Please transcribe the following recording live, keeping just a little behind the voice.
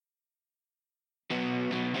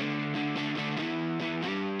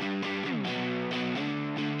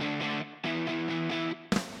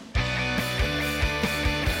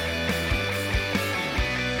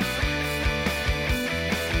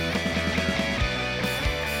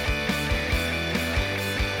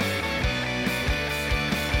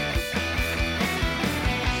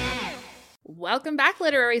Welcome back,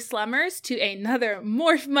 literary slummers, to another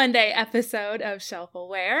Morph Monday episode of Shelf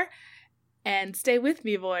Aware. And stay with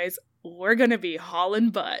me, boys. We're gonna be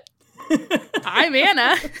hauling butt. I'm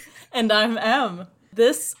Anna. And I'm Em.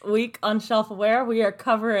 This week on Shelf Aware, we are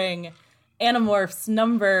covering Animorphs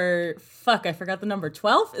number... I forgot the number.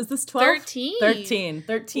 12? Is this 12? 13.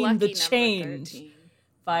 13, Lucky The Change 13.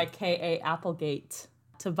 by K.A. Applegate.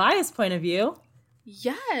 Tobias' point of view.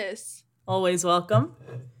 Yes. Always welcome.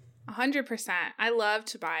 100%. I love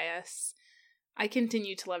Tobias. I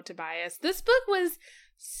continue to love Tobias. This book was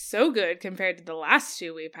so good compared to the last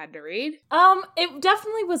two we've had to read. It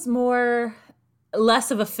definitely was less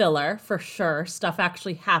of a filler, for sure. Stuff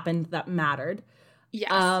actually happened that mattered. Yes.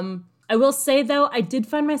 I will say, though, I did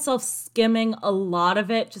find myself skimming a lot of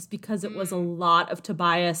it just because it was a lot of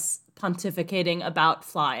Tobias pontificating about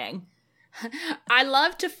flying. I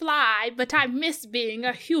love to fly, but I miss being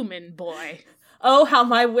a human boy. Oh, how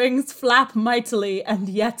my wings flap mightily, and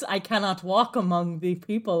yet I cannot walk among the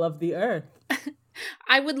people of the earth.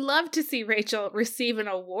 I would love to see Rachel receive an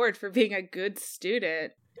award for being a good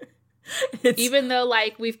student. Even though,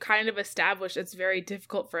 we've kind of established it's very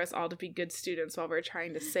difficult for us all to be good students while we're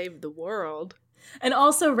trying to save the world. And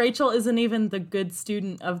also, Rachel isn't even the good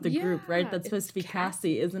student of the group, right? That's supposed to be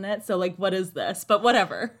Cassie, isn't it? So, what is this? But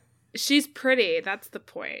whatever. She's pretty. That's the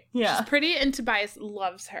point. Yeah. She's pretty, and Tobias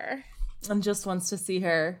loves her. And just wants to see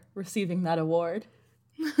her receiving that award.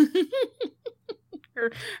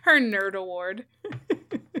 her nerd award.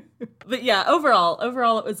 But yeah, overall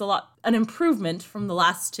it was an improvement from the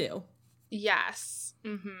last two. Yes.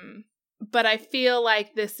 Mm-hmm. But I feel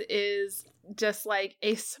like this is just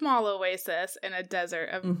a small oasis in a desert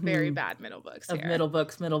of very bad middle books here. Of middle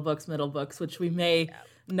books, which we may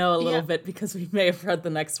know a little bit because we may have read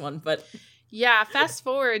the next one, but... Yeah, fast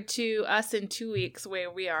forward to us in 2 weeks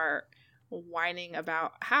where we are whining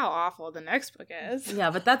about how awful the next book is.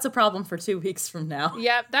 Yeah, but that's a problem for 2 weeks from now.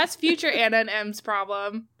 Yep, that's future Anna and M's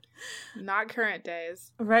problem. Not current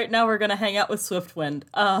days. Right now we're going to hang out with Swiftwind.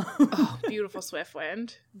 Oh, beautiful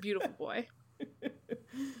Swiftwind. Beautiful boy.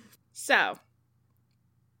 So,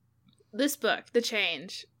 this book, The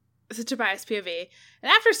Change, is a Tobias POV. And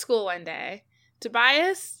after school one day,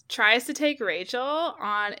 Tobias tries to take Rachel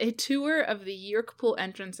on a tour of the Yeerkpool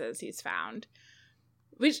entrances he's found.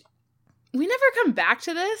 Which, we never come back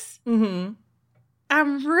to this. Mm-hmm.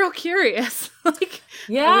 I'm real curious.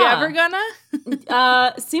 Yeah. Are we ever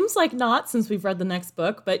gonna? Seems like not, since we've read the next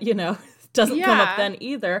book, but, it doesn't come up then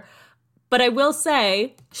either. But I will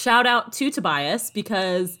say, shout out to Tobias,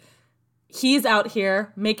 because he's out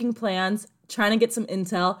here making plans, trying to get some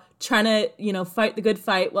intel, trying to, fight the good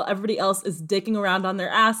fight while everybody else is dicking around on their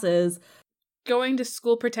asses. Going to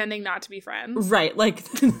school pretending not to be friends. Right,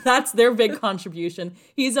 that's their big contribution.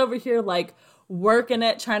 He's over here, working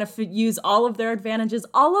it, trying to use all of their advantages.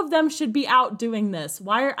 All of them should be out doing this.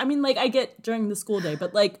 I get during the school day,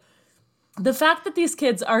 but, the fact that these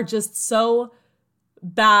kids are just so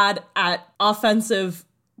bad at offensive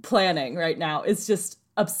planning right now is just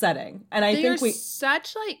upsetting. And I think we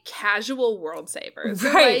such casual world savers.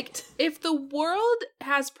 Right. If the world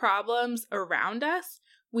has problems around us,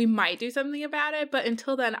 we might do something about it, but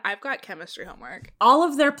until then, I've got chemistry homework. All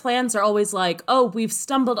of their plans are always we've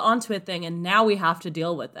stumbled onto a thing and now we have to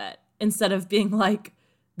deal with it. Instead of being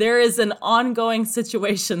there is an ongoing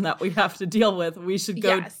situation that we have to deal with. We should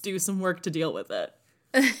go do some work to deal with it.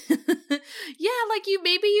 Yeah,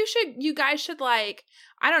 you guys should I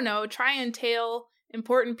don't know, try and tail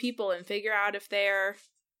important people and figure out if they're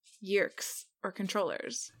Yeerks or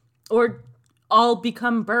controllers. Or all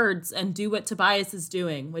become birds and do what Tobias is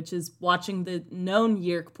doing, which is watching the known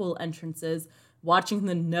Yeerkpool entrances, watching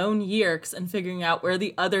the known Yeerks, and figuring out where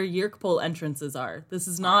the other Yeerkpool entrances are. This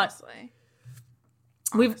is not... Honestly.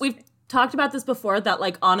 We've talked about this before, that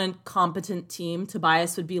on a competent team,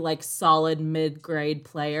 Tobias would be solid mid-grade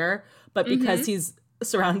player, but because he's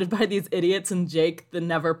surrounded by these idiots and Jake, the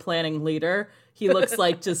never-planning leader, he looks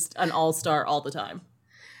like just an all-star all the time.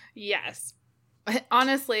 Yes.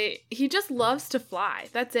 Honestly, he just loves to fly.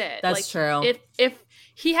 That's it. That's true. If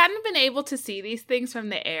he hadn't been able to see these things from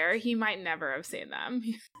the air, he might never have seen them.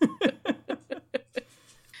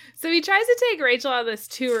 So he tries to take Rachel on this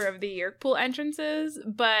tour of the Yeerkpool entrances,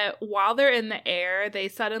 but while they're in the air, they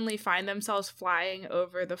suddenly find themselves flying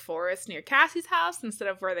over the forest near Cassie's house instead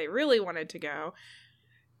of where they really wanted to go.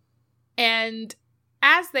 And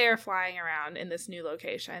as they are flying around in this new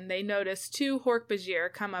location, they notice two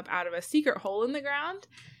Hork-Bajir come up out of a secret hole in the ground,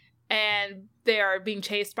 and they are being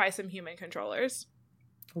chased by some human controllers.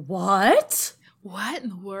 What? What in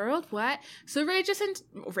the world? What? So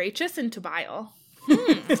Rachis and Tobias.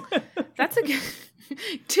 That's a good...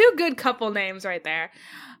 Two good couple names right there.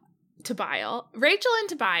 Tobial. Rachel and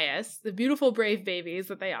Tobias, the beautiful brave babies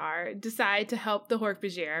that they are, decide to help the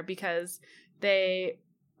Hork-Bajir because they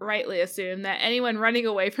rightly assume that anyone running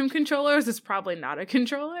away from controllers is probably not a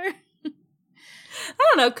controller. I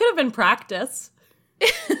don't know. Could have been practice.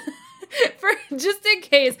 For just in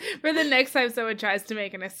case, for the next time someone tries to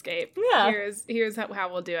make an escape. Yeah. Here's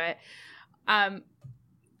how we'll do it.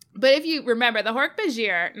 But if you remember, the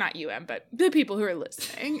Hork-Bajir, not you, Em, but the people who are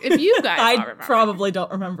listening, if you guys all remember. I probably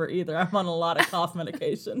don't remember either. I'm on a lot of cough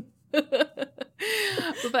medication. But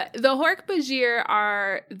the Hork-Bajir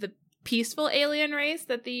are the peaceful alien race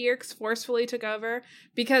that the Yeerks forcefully took over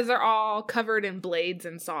because they're all covered in blades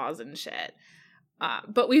and saws and shit.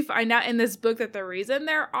 But we find out in this book that the reason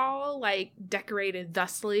they're all, like, decorated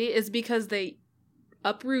thusly is because they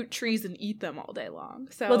uproot trees and eat them all day long.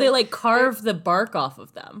 So well, they, like, carve the bark off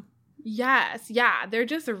of them. Yes, yeah. They're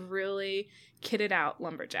just really kitted out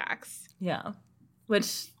lumberjacks. Yeah.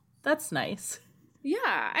 Which, that's nice.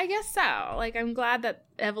 Yeah, I guess so. Like, I'm glad that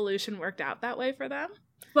evolution worked out that way for them.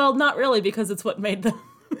 Well, not really, because it's what made them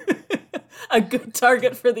a good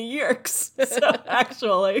target for the Yeerks. So,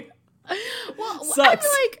 actually. Well, sucks.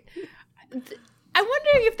 I'm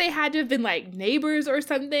wondering if they had to have been, like, neighbors or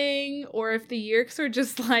something, or if the Yeerks are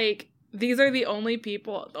just, like, these are the only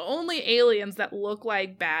people, the only aliens that look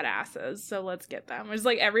like badasses, so let's get them. It's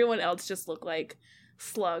like everyone else just look like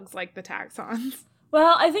slugs, like the taxons.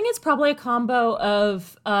 Well, I think it's probably a combo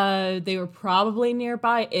of they were probably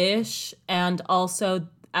nearby-ish, and also,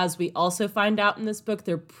 as we also find out in this book,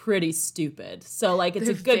 they're pretty stupid. So, like, it's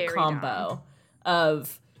a good combo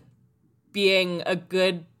of being a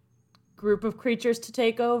good group of creatures to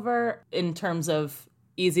take over in terms of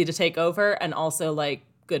easy to take over and also, like,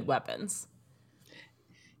 good weapons.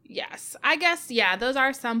 Yes. I guess, yeah, those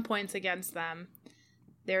are some points against them.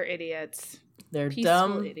 They're idiots. They're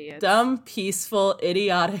peaceful idiots. Dumb, peaceful,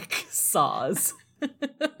 idiotic saws.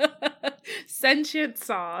 Sentient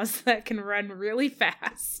saws that can run really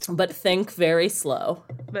fast. But think very slow.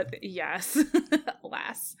 But yes,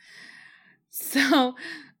 alas. So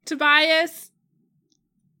Tobias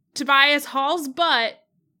hauls butt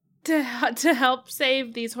to help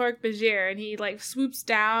save these Hork-Bajir, and he, like, swoops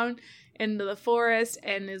down into the forest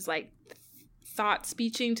and is, like, thought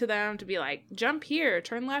speeching to them to be like, jump here,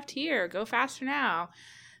 turn left here, go faster now,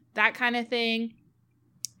 that kind of thing.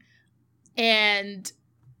 And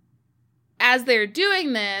as they're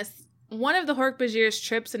doing this, one of the Hork-Bajirs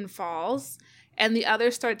trips and falls, and the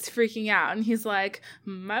other starts freaking out, and he's like,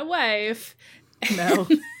 my wife. No.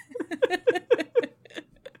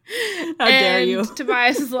 How dare you?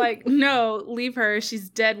 Tobias is like, no, leave her. She's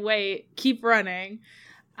dead weight. Keep running.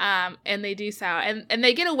 And they do so. And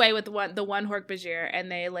they get away with the one Hork-Bajir,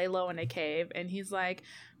 and they lay low in a cave. And he's like,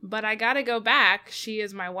 but I gotta go back. She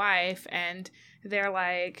is my wife. And they're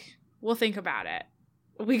like, we'll think about it.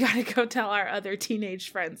 We gotta go tell our other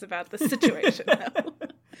teenage friends about the situation, though.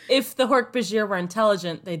 If the Hork-Bajir were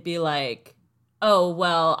intelligent, they'd be like, oh,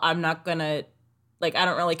 well, I'm not gonna... Like, I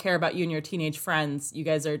don't really care about you and your teenage friends. You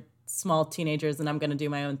guys are small teenagers, and I'm going to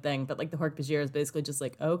do my own thing. But, like, the Hork-Bajir is basically just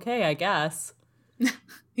like, okay, I guess.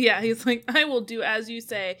 Yeah, he's like, I will do as you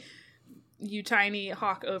say, you tiny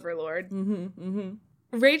hawk overlord. Mm-hmm,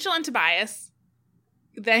 mm-hmm. Rachel and Tobias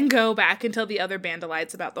then go back and tell the other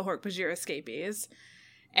Bandolites about the Hork-Bajir escapees.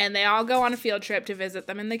 And they all go on a field trip to visit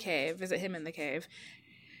him in the cave.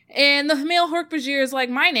 And the male Hork-Bajir is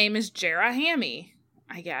like, my name is Jara Hammy.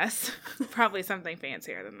 I guess. Probably something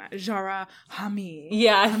fancier than that. Jara Hammy.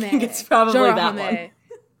 Yeah, I think it's probably Jara that one.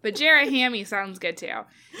 But Jara Hammy sounds good too.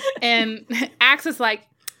 And Axe is like,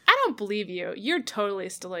 I don't believe you. You're totally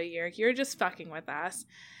still a Yeerk. You're just fucking with us.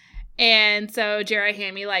 And so Jara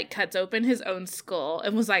Hammy, like, cuts open his own skull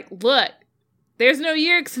and was like, look, there's no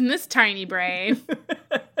Yeerks in this tiny brain.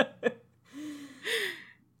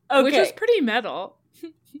 Okay. Which is pretty metal.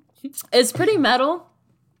 It's pretty metal.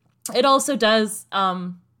 It also does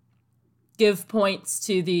give points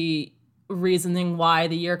to the reasoning why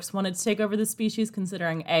the Yeerks wanted to take over the species,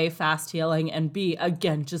 considering A, fast healing, and B,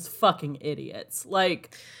 again, just fucking idiots.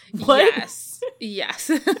 Like, what?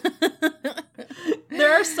 Yes.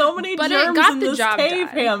 There are so many germs in this cave,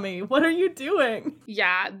 Hammy. What are you doing?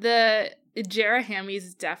 Yeah, the Jara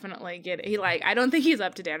Hammy's definitely getting... I don't think he's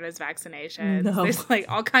up to date on his vaccinations. No. There's, like,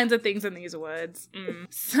 all kinds of things in these woods.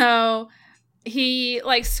 So... he,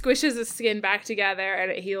 like, squishes his skin back together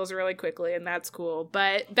and it heals really quickly, and that's cool.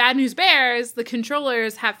 But bad news bears, the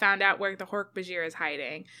controllers have found out where the Hork-Bajir is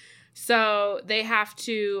hiding. So they have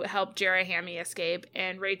to help Jara Hammy escape,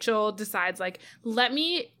 and Rachel decides, like, let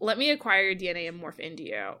me acquire your DNA and morph into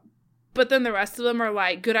you. But then the rest of them are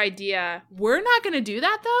like, good idea. We're not going to do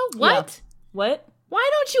that, though? What? Yeah. What? Why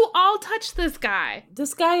don't you all touch this guy?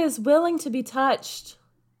 This guy is willing to be touched.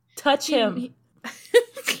 Touch him.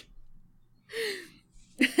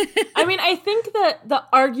 I mean, I think that the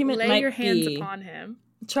argument Lay might your hands be upon him.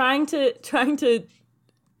 trying to,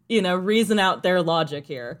 reason out their logic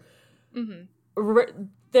here. Mm-hmm.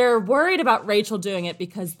 They're worried about Rachel doing it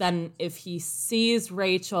because then if he sees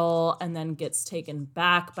Rachel and then gets taken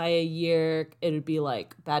back by a Yeerk, it would be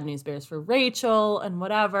like bad news bears for Rachel and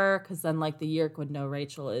whatever, because then like the Yeerk would know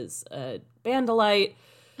Rachel is a Bandolite.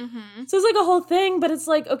 Mm-hmm. So it's like a whole thing, but it's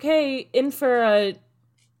like, okay,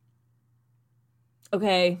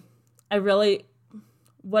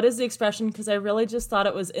 what is the expression? Because I really just thought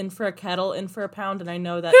it was in for a kettle, in for a pound, and I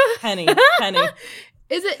know that penny.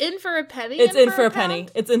 Is it in for a penny? It's in for a penny.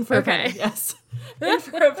 It's in for a Okay. penny, yes. In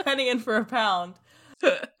for a penny, in for a pound.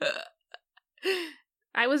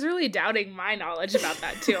 I was really doubting my knowledge about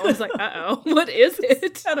that too. I was like, uh-oh, what is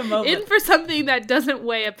it? At a moment. In for something that doesn't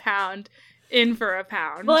weigh a pound, in for a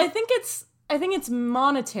pound. Well, I think it's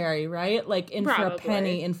monetary, right? Like in for a Probably.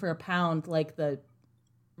 penny, in for a pound, like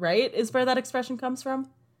right? Is where that expression comes from?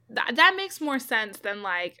 That makes more sense than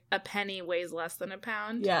like a penny weighs less than a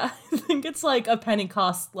pound. Yeah. I think it's like a penny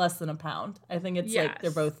costs less than a pound. I think it's like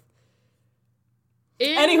they're both.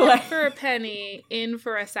 In for a penny, in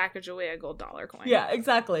for a Sacagawea gold dollar coin. Yeah,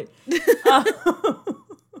 exactly.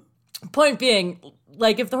 Point being,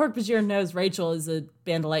 like, if the Hork-Bajir knows Rachel is a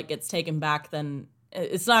Bandolite gets taken back, then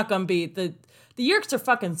it's not going to be... The Yeerks are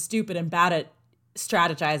fucking stupid and bad at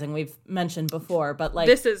strategizing, we've mentioned before, but, like...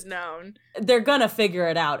 This is known. They're going to figure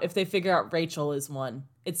it out if they figure out Rachel is one.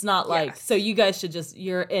 It's not like... Yes. So you guys should just...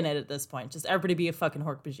 You're in it at this point. Just everybody be a fucking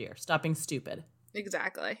Hork-Bajir. Stop being stupid.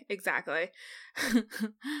 Exactly.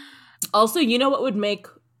 Also, you know what would make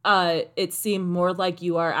it seem more like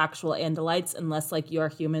you are actual Andalites and less like you are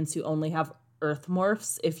humans who only have Earth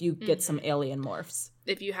morphs if you get some alien morphs.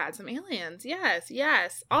 If you had some aliens,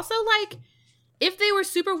 yes. Also, like, if they were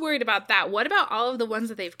super worried about that, what about all of the ones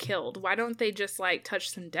that they've killed? Why don't they just, like, touch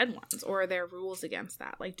some dead ones? Or are there rules against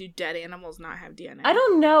that? Like, do dead animals not have DNA? I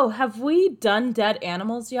don't know. Have we done dead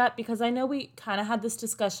animals yet? Because I know we kind of had this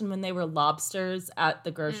discussion when they were lobsters at the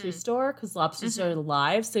grocery store, because lobsters are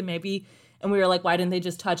alive, so maybe... And we were like, why didn't they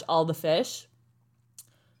just touch all the fish?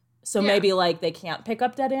 So maybe, like, they can't pick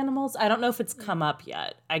up dead animals? I don't know if it's come up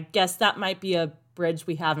yet. I guess that might be a bridge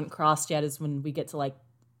we haven't crossed yet, is when we get to, like,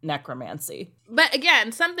 necromancy. But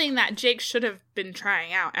again, something that Jake should have been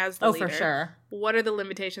trying out as the leader. Oh, for sure. What are the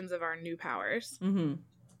limitations of our new powers? Mm-hmm.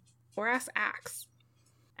 Or ask Axe.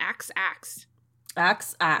 Axe.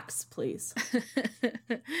 Axe, please.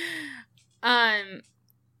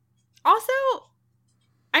 Also,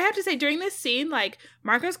 I have to say, during this scene, like,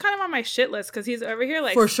 Marco's kind of on my shit list because he's over here,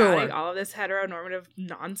 like, For spouting sure. all of this heteronormative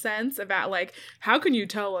nonsense about, like, how can you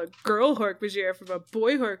tell a girl Hork-Bajir from a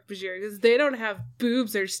boy Hork-Bajir because they don't have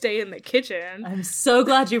boobs or stay in the kitchen. I'm so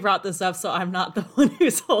glad you brought this up so I'm not the one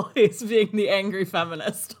who's always being the angry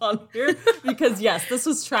feminist on here. Because, yes, this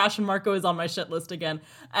was trash and Marco is on my shit list again.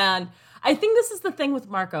 And I think this is the thing with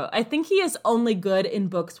Marco. I think he is only good in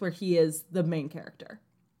books where he is the main character.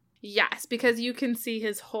 Yes, because you can see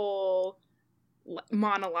his whole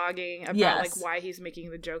monologuing about like why he's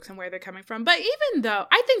making the jokes and where they're coming from. But even though,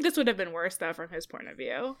 I think this would have been worse though from his point of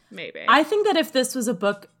view, maybe. I think that if this was a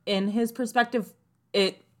book in his perspective,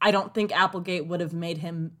 I don't think Applegate would have made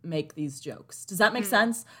him make these jokes. Does that make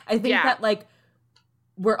sense? I think that like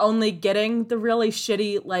we're only getting the really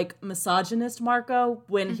shitty like misogynist Marco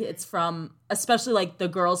when it's from especially like the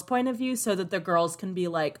girl's point of view, so that the girls can be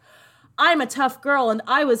like, I'm a tough girl and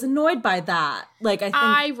I was annoyed by that. Like, I think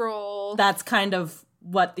eye roll. That's kind of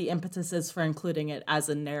what the impetus is for including it as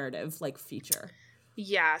a narrative, like, feature.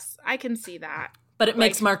 Yes, I can see that. But it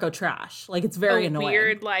makes Marco trash. Like, it's very annoying.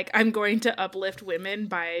 Weird, like, I'm going to uplift women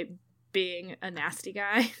by being a nasty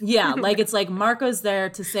guy. Yeah, like, it's like Marco's there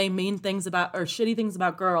to say mean things about, or shitty things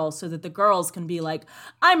about girls so that the girls can be like,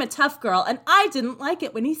 I'm a tough girl and I didn't like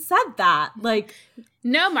it when he said that. Like...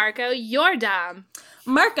 No, Marco, you're dumb.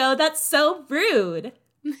 Marco, that's so rude.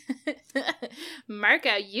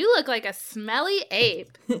 Marco, you look like a smelly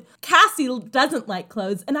ape. Cassie doesn't like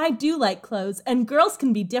clothes, and I do like clothes, and girls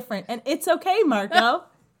can be different, and it's okay, Marco.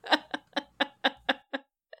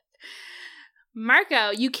 Marco,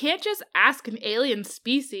 you can't just ask an alien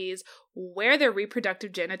species where their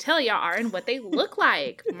reproductive genitalia are and what they look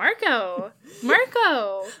like. Marco.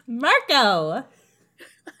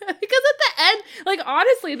 Because at the end, like,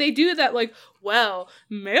 honestly, they do that, like, well,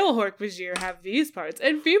 male Hork-Bajir have these parts,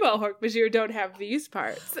 and female Hork-Bajir don't have these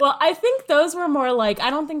parts. Well, I think those were more like, I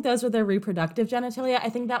don't think those were their reproductive genitalia. I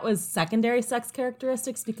think that was secondary sex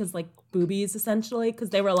characteristics because, like, boobies, essentially,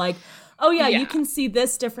 because they were like, oh, yeah, you can see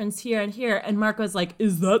this difference here and here. And Marco's like,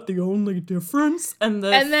 is that the only difference? And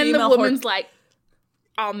then the woman's like,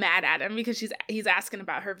 all mad at him because he's asking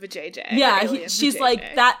about her vajayjay. Yeah, she's vajayjay.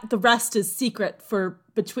 Like, that the rest is secret for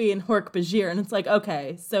between Hork-Bajir, and it's like,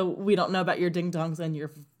 okay, so we don't know about your ding-dongs and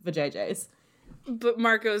your vajayjays. But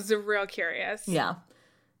Marco's real curious. Yeah.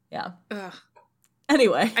 Ugh.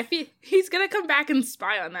 Anyway. I feel he's gonna come back and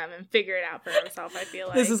spy on them and figure it out for himself, I feel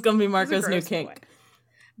like. This is gonna be Marco's new kink. Boy.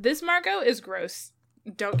 This Marco is gross.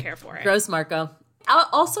 Don't care for it. Gross Marco.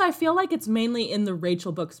 Also, I feel like it's mainly in the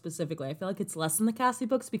Rachel books specifically. I feel like it's less in the Cassie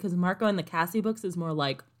books because Marco in the Cassie books is more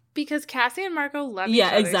like... Because Cassie and Marco love each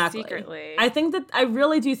other secretly. I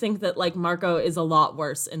really do think that, like, Marco is a lot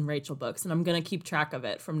worse in Rachel books, and I'm going to keep track of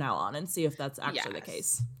it from now on and see if that's actually the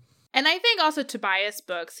case. And I think also Tobias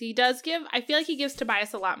books, I feel like he gives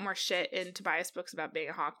Tobias a lot more shit in Tobias books about being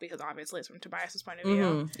a hawk because obviously it's from Tobias's point of view.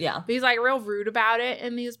 Mm-hmm, yeah. But he's like real rude about it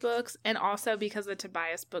in these books. And also because the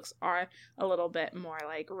Tobias books are a little bit more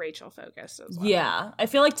like Rachel focused as well. Yeah. I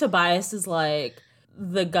feel like Tobias is like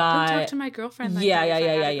the guy. Don't talk to my girlfriend like that. If I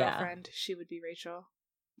had a girlfriend, she would be Rachel.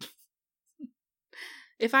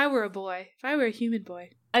 If I were a human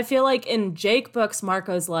boy. I feel like in Jake books,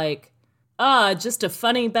 Marco's like, just a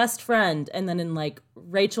funny best friend. And then in, like,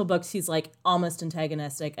 Rachel books, he's, like, almost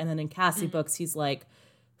antagonistic. And then in Cassie books, he's, like,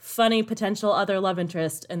 funny potential other love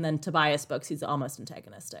interest. And then Tobias books, he's almost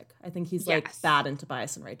antagonistic. I think he's, like, bad in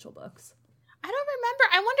Tobias and Rachel books. I don't remember.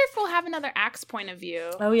 I wonder if we'll have another Axe point of view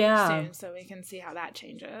soon so we can see how that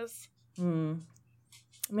changes. I mean,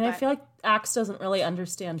 I feel like Axe doesn't really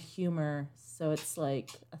understand humor. So it's, like,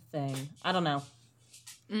 a thing. I don't know.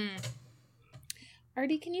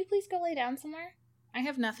 Artie, can you please go lay down somewhere? I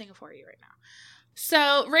have nothing for you right now.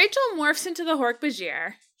 So Rachel morphs into the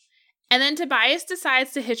Hork-Bajir, and then Tobias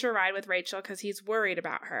decides to hitch a ride with Rachel because he's worried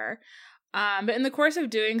about her. But in the course of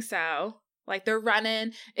doing so, like, they're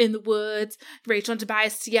running in the woods, Rachel and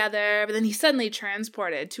Tobias together, but then he's suddenly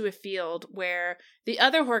transported to a field where the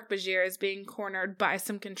other Hork-Bajir is being cornered by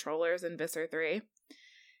some controllers in Visser 3.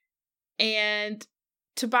 And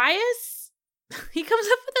Tobias... he comes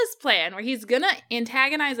up with this plan where he's gonna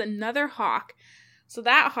antagonize another hawk. So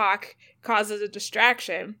that hawk causes a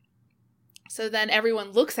distraction. So then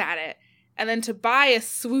everyone looks at it. And then Tobias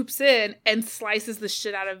swoops in and slices the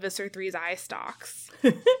shit out of Visser 3's eye stalks.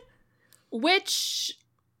 Which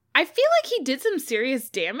I feel like he did some serious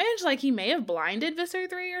damage. Like, he may have blinded Visser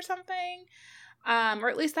 3 or something. Or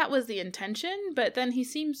at least that was the intention. But then he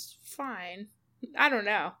seems fine. I don't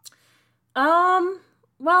know.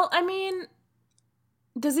 Well, I mean...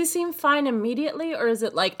 does he seem fine immediately, or is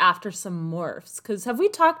it, like, after some morphs? Because have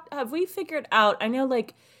we figured out, I know,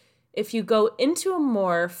 like, if you go into a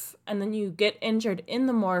morph, and then you get injured in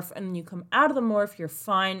the morph, and then you come out of the morph, you're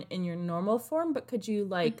fine in your normal form, but could you,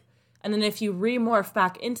 like, and then if you remorph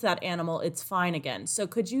back into that animal, it's fine again. So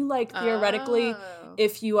could you, like, theoretically,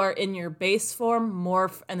 if you are in your base form,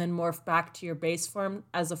 morph, and then morph back to your base form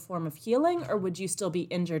as a form of healing, or would you still be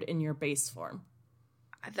injured in your base form?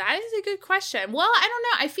 That is a good question. Well, I don't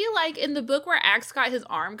know. I feel like in the book where Axe got his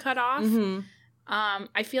arm cut off,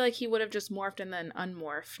 I feel like he would have just morphed and then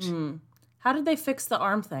unmorphed. How did they fix the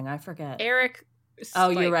arm thing? I forget. Eric.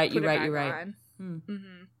 You're right.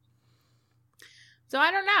 So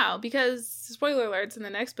I don't know, because spoiler alerts, in the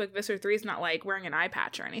next book, Visser 3 is not like wearing an eye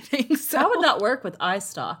patch or anything. So that would not work with eye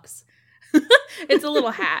stalks. It's a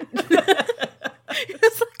little hat.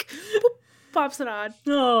 It's like boop, pops it on.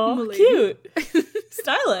 Oh, cute.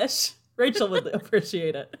 Stylish. Rachel would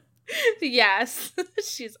appreciate it. Yes.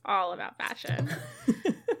 She's all about fashion.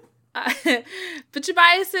 But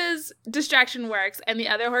Tobias's distraction works, and the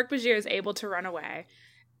other Hork-Bajir is able to run away.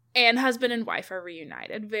 And husband and wife are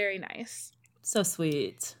reunited. Very nice. So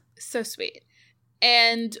sweet. So sweet.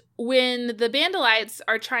 And when the Bandolites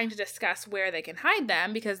are trying to discuss where they can hide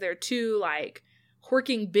them, because they're two, like,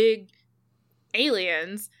 horking big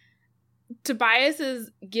aliens, Tobias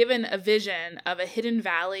is given a vision of a hidden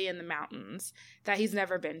valley in the mountains that he's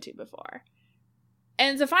never been to before.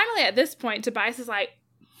 And so finally at this point, Tobias is like,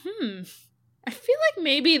 I feel like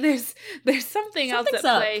maybe there's something else at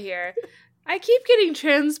play here. I keep getting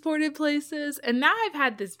transported places, and now I've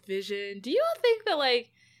had this vision. Do you all think that, like,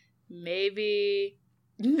 maybe...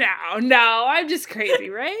 No, I'm just crazy,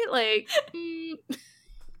 right? Like,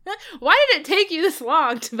 why did it take you this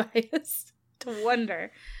long, Tobias, to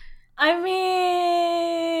wonder? I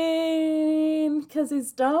mean, because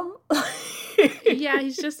he's dumb. Yeah,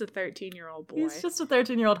 he's just a 13-year-old boy. He's just a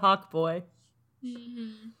 13-year-old hawk boy.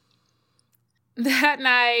 Mm-hmm. That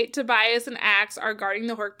night, Tobias and Axe are guarding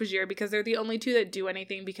the Hork-Bajir because they're the only two that do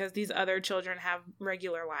anything because these other children have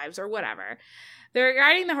regular lives or whatever. They're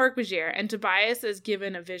guarding the Hork-Bajir, and Tobias is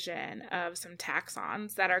given a vision of some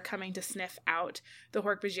taxons that are coming to sniff out the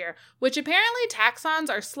Hork-Bajir, which apparently taxons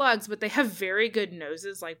are slugs, but they have very good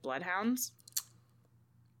noses like bloodhounds.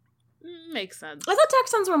 Makes sense. I thought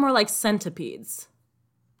taxons were more like centipedes.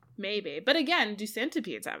 Maybe. But again, do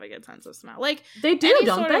centipedes have a good sense of smell? Like, they do, any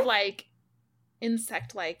don't sort they? of like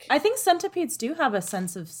insect-like. I think centipedes do have a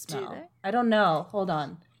sense of smell. Do they? I don't know. Hold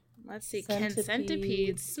on. Let's see. Can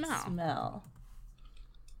centipedes smell?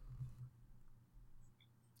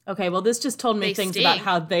 Okay, well, this just told me They things stink. about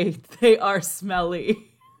how they are smelly.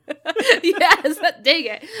 Yes, dang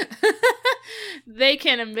it. They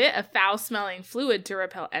can emit a foul-smelling fluid to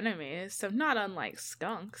repel enemies, so not unlike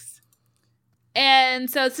skunks. And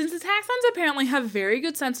so since the taxons apparently have very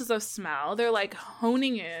good senses of smell, they're like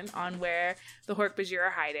honing in on where the Hork-Bajir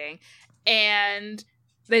are hiding, and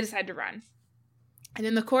they decide to run. And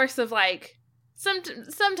in the course of like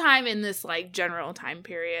sometime in this like general time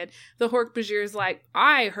period, the Hork-Bajir is like,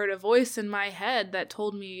 I heard a voice in my head that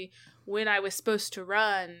told me when I was supposed to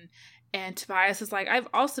run. And Tobias is like, I've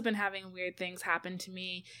also been having weird things happen to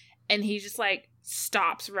me. And he just like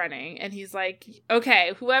stops running, and he's like,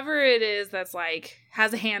 okay, whoever it is that's like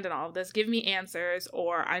has a hand in all of this, give me answers,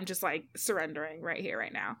 or I'm just like surrendering right here,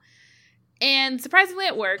 right now. And surprisingly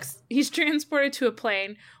it works. He's transported to a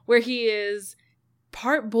plane where he is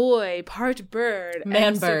part boy, part bird.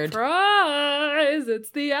 Man and bird. Surprise!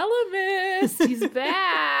 It's the Elemist. He's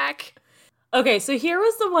back. Okay, so here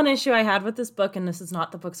was the one issue I had with this book, and this is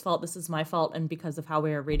not the book's fault, this is my fault, and because of how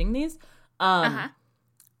we are reading these.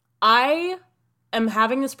 I am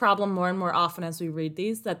having this problem more and more often as we read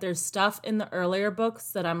these, that there's stuff in the earlier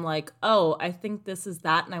books that I'm like, oh, I think this is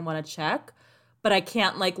that, and I want to check, but I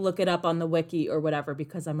can't like look it up on the wiki or whatever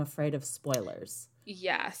because I'm afraid of spoilers.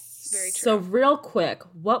 Yes, very true. So real quick,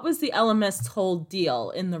 what was the Elemist's whole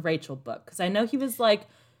deal in the Rachel book? Because I know he was like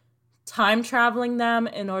time traveling them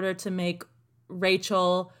in order to make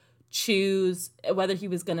Rachel choose whether he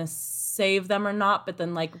was going to save them or not, but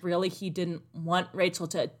then like really he didn't want Rachel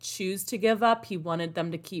to choose to give up. He wanted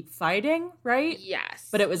them to keep fighting, right? Yes.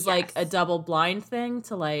 But it was like a double blind thing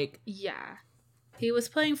to like... Yeah. He was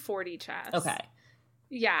playing 4D chess. Okay.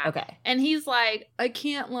 Yeah. Okay. And he's like, I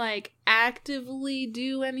can't like actively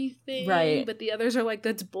do anything. Right. But the others are like,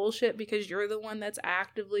 that's bullshit because you're the one that's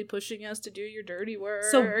actively pushing us to do your dirty work.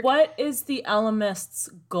 So what is the Elemist's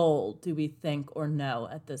goal, do we think, or know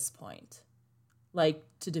at this point? Like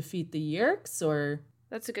to defeat the Yeerks, or?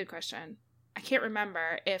 That's a good question. I can't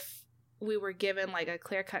remember if we were given like a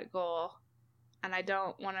clear-cut goal, and I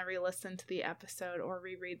don't want to re-listen to the episode or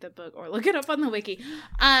reread the book or look it up on the wiki.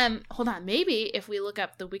 Hold on. Maybe if we look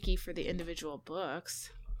up the wiki for the individual books.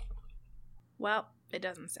 Well, it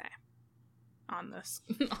doesn't say on this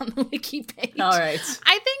on the wiki page. All right.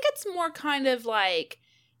 I think it's more kind of like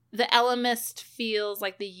the Elemist feels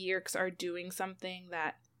like the Yeerks are doing something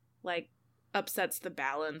that like upsets the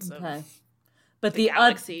balance of but the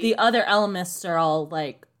galaxy. The other Elemists are all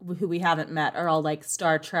like, who we haven't met, are all like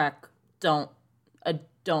Star Trek,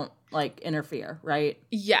 don't like interfere, right?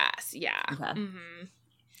 Yes, yeah. Okay. Mm-hmm.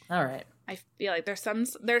 All right. I feel like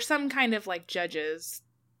there's some kind of like judges,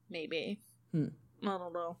 maybe. I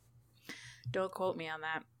don't know. Don't quote me on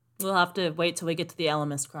that. We'll have to wait till we get to the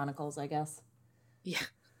Elemist Chronicles, I guess. Yeah.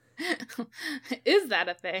 Is that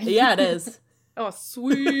a thing? Yeah, it is. Oh,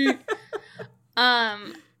 sweet.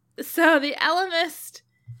 So the Elemist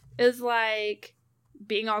is like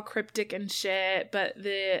being all cryptic and shit, but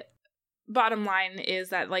the bottom line is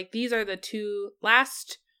that like these are the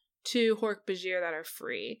last two Hork-Bajir that are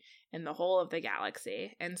free in the whole of the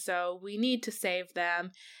galaxy, and so we need to save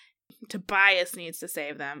them. Tobias needs to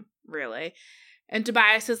save them, really. And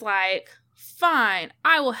Tobias is like, fine,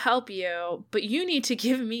 I will help you, but you need to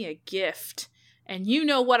give me a gift, and you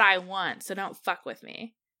know what I want, so don't fuck with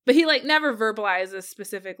me. But he like never verbalizes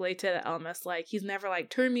specifically to the Elmis, like he's never like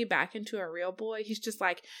turn me back into a real boy. He's just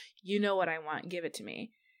like, you know what I want, give it to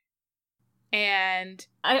me. And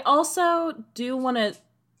I also do want to,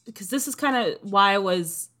 because this is kind of why I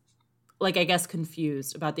was, like, I guess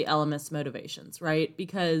confused about the Elemist's motivations, right?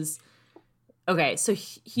 Because, okay, so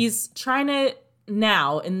he's trying to,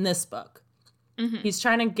 now, in this book, he's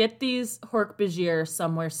trying to get these Hork-Bajir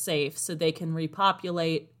somewhere safe so they can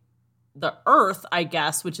repopulate the Earth, I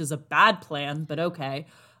guess, which is a bad plan, but okay.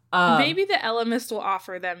 Maybe the Ellimist will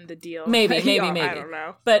offer them the deal. Maybe. I don't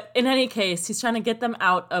know. But in any case, he's trying to get them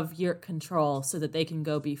out of Yeerk control so that they can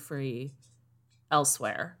go be free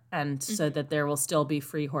elsewhere, and so that there will still be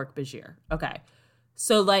free Hork-Bajir. Okay.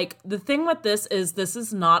 So, like, the thing with this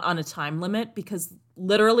is not on a time limit, because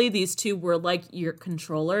literally these two were, like, Yeerk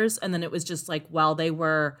controllers, and then it was just, like, while they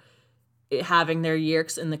were having their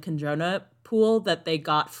Yeerks in the Kandrona pool that they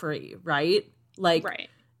got free, right? Like, right.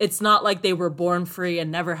 It's not like they were born free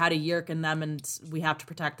and never had a Yeerk in them and we have to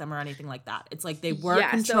protect them or anything like that. It's like they were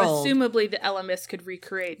controlled. So assumably the Ellimist could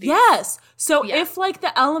recreate these. Yes. So if, like,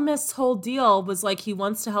 the Ellimist's whole deal was, like, he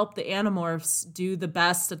wants to help the Animorphs do the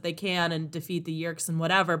best that they can and defeat the Yeerks and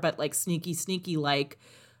whatever, but, like, sneaky, like,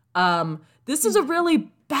 this is a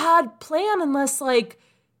really bad plan unless, like,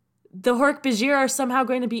 the Hork-Bajir are somehow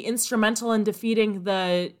going to be instrumental in defeating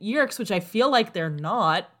the Yeerks, which I feel like they're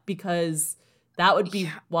not, because that would be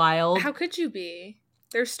wild. How could you be?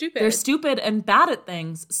 They're stupid. They're stupid and bad at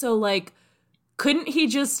things. So, like, couldn't he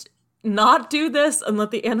just not do this and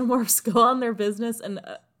let the Animorphs go on their business and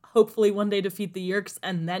hopefully one day defeat the Yeerks,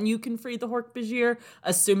 and then you can free the Hork-Bajir,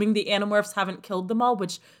 assuming the Animorphs haven't killed them all,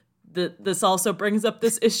 which this also brings up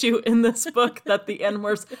this issue in this book that the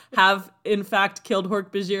Animorphs have, in fact, killed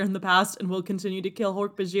Hork-Bajir in the past and will continue to kill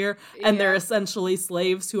Hork-Bajir, and they're essentially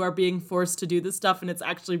slaves who are being forced to do this stuff, and it's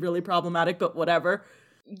actually really problematic, but whatever.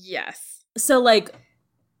 Yes. So, like,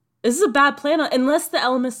 this is a bad plan, unless the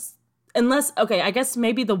Ellimist... okay, I guess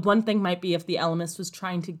maybe the one thing might be if the Ellimist was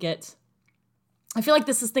trying to get... I feel like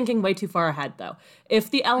this is thinking way too far ahead, though. If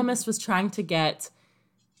the Ellimist was trying to get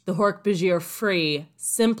the Hork-Bajir free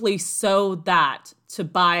simply so that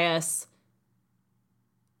Tobias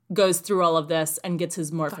goes through all of this and gets his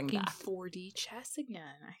morphing back. 4D chess again,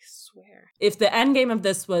 I swear. If the end game of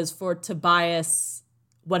this was for Tobias,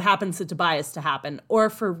 what happens to Tobias to happen, or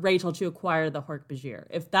for Rachel to acquire the Hork-Bajir,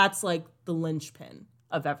 if that's, like, the linchpin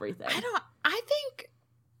of everything. I think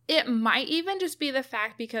it might even just be the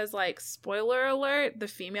fact because, like, spoiler alert, the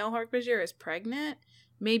female Hork-Bajir is pregnant.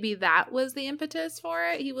 Maybe that was the impetus for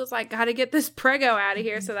it. He was like, gotta get this prego out of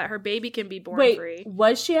here so that her baby can be born free.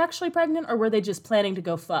 Was she actually pregnant, or were they just planning to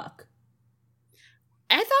go fuck?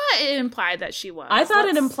 I thought it implied that she was. I thought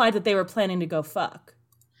it implied that they were planning to go fuck.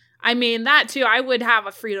 I mean, that too. I would have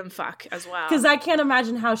a freedom fuck as well. Because I can't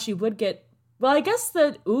imagine how she would get... Well, I guess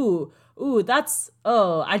that... that's...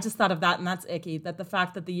 Oh, I just thought of that, and that's icky. That the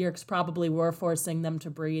fact that the Yeerks probably were forcing them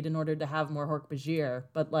to breed in order to have more Hork-Bajir.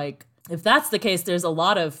 But, like... If that's the case, there's a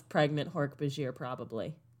lot of pregnant Hork-Bajir,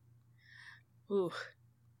 probably. Ooh.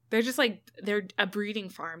 They're just like, they're a breeding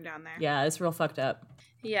farm down there. Yeah, it's real fucked up.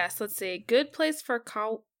 Yes, let's see. Good place for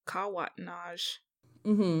Kawatnaj.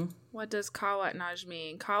 Mm-hmm. What does Kawatnaj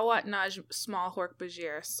mean? Kawatnaj, small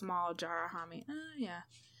Hork-Bajir, small Jarahami. Yeah.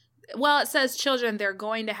 Well, it says children, they're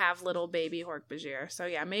going to have little baby Hork-Bajir. So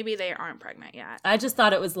yeah, maybe they aren't pregnant yet. I just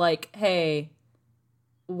thought it was like, hey,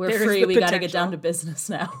 we're free, we gotta get down to business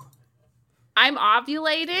now. I'm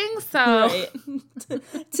ovulating, so... Right.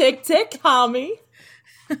 Tick, tick, Hami.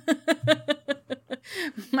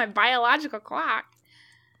 My biological clock.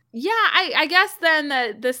 Yeah, I guess then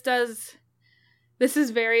that this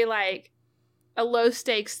is very, like, a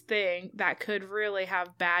low-stakes thing that could really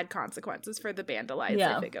have bad consequences for the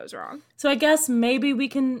Bandolites if it goes wrong. So I guess maybe we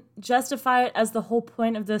can justify it as the whole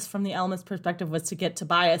point of this from the Ellimist perspective was to get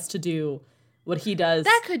Tobias to do what he does.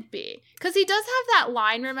 That could be. Because he does have that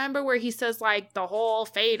line, remember, where he says, like, the whole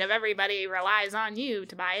fate of everybody relies on you,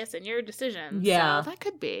 Tobias, and your decisions. Yeah. So that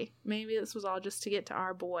could be. Maybe this was all just to get to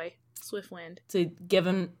our boy, Swiftwind. To give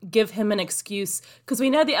him an excuse. Because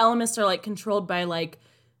we know the Ellimists are, like, controlled by, like,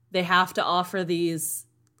 they have to offer these,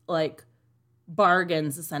 like,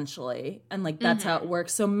 bargains, essentially. And, like, that's how it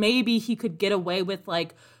works. So maybe he could get away with,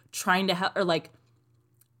 like, trying to help, or, like,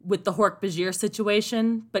 with the Hork-Bajir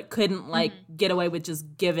situation, but couldn't, like, get away with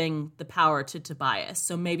just giving the power to Tobias.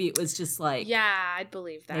 So maybe it was just, like... Yeah, I'd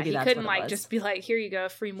believe that. He couldn't, like, just be like, here you go,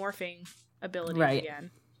 free morphing abilities again.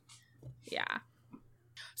 Yeah.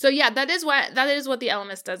 So, yeah, that is what the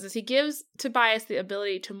Ellimist does, is he gives Tobias the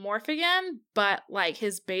ability to morph again, but, like,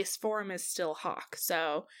 his base form is still Hawk.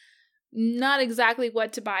 So, not exactly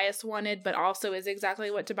what Tobias wanted, but also is exactly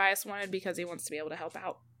what Tobias wanted because he wants to be able to help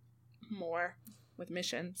out more with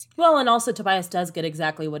missions. Well, and also Tobias does get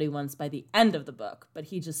exactly what he wants by the end of the book, but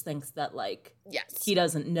he just thinks that, like, he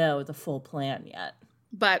doesn't know the full plan yet.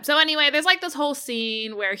 But, so anyway, there's, like, this whole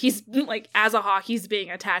scene where he's, like, as a hawk, he's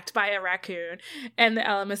being attacked by a raccoon, and the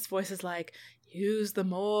Ellimist voice is like, use the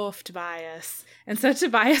morph, Tobias. And so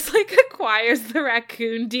Tobias, like, acquires the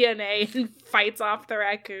raccoon DNA and fights off the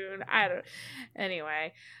raccoon.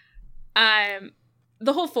 Anyway.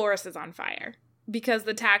 The whole forest is on fire. because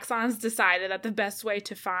the Taxxons decided that the best way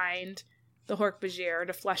to find the Hork-Bajir,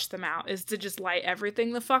 to flush them out, is to just light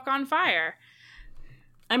everything the fuck on fire.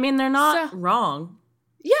 I mean, they're not wrong.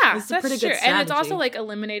 Yeah, it's that's pretty true. good strategy. And it's also, like,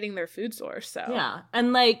 eliminating their food source, so. Yeah,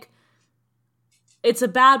 and, like, it's a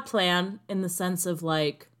bad plan in the sense of,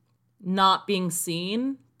 like, not being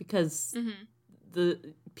seen because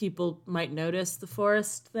the people might notice the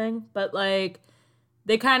forest thing. But, like,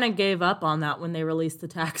 they kind of gave up on that when they released the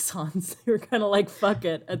Taxxons. They were kind of like, fuck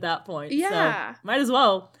it at that point. Yeah. So, might as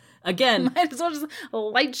well. Again. Might as well just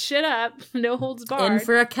light shit up. No holds barred. In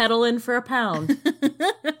for a kettle, in for a pound.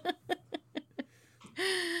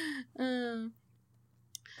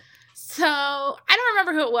 So, I don't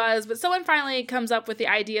remember who it was, but someone finally comes up with the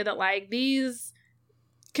idea that, like, these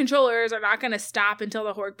controllers are not going to stop until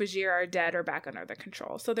the Hork-Bajir are dead or back under their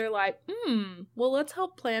control. So they're like, well, let's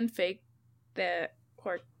help fake the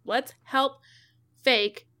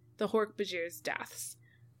Hork-Bajir's deaths.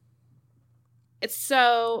 It's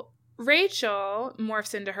so Rachel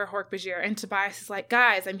morphs into her Hork-Bajir, and Tobias is like,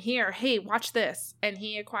 guys, I'm here. Hey, watch this. And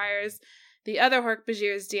he acquires the other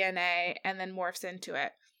Hork-Bajir's DNA and then morphs into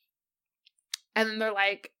it. And then they're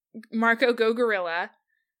like, Marco, go gorilla.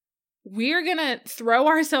 We're going to throw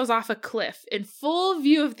ourselves off a cliff in full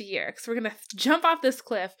view of the Yeerks. We're going to jump off this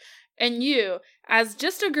cliff. And you, as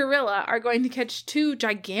just a gorilla, are going to catch two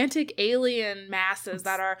gigantic alien masses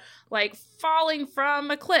that are, like, falling from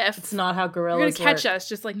a cliff. It's not how gorillas work. You're going to catch us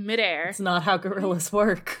just, like, midair. It's not how gorillas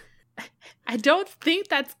work. I don't think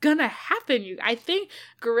that's going to happen. I think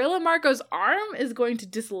Gorilla Marco's arm is going to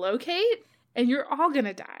dislocate, and you're all going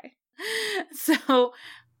to die. So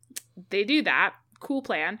they do that. Cool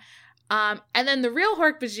plan. And then the real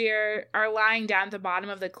Hork-Bajir are lying down at the bottom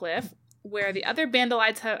of the cliff, where the other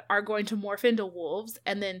Bandolites are going to morph into wolves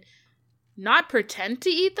and then not pretend to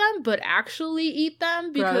eat them, but actually eat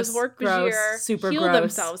them because Hork-Bajir heal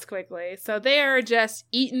themselves quickly. So they are just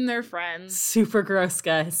eating their friends. Super gross,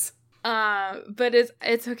 guys. But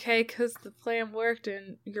it's okay because the plan worked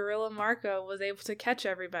and Gorilla Marco was able to catch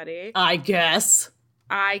everybody. I guess.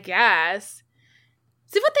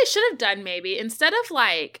 See what they should have done, maybe, instead of,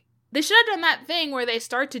 like, they should have done that thing where they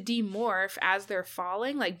start to demorph as they're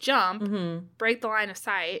falling, like jump, break the line of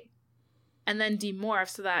sight, and then demorph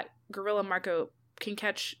so that Gorilla Marco can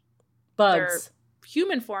catch their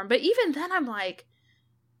human form. But even then, I'm like,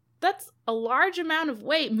 that's a large amount of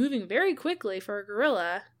weight moving very quickly for a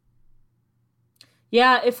gorilla.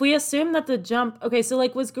 Yeah, if we assume that the jump... Okay, so,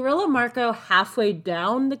 like, was Gorilla Marco halfway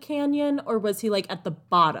down the canyon, or was he, like, at the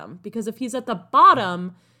bottom? Because if he's at the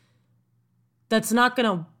bottom, that's not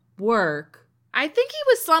gonna work. I think he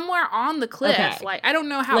was somewhere on the cliff. Okay. Like, I don't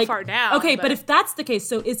know how far down. Okay, but if that's the case,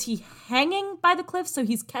 so is he hanging by the cliff so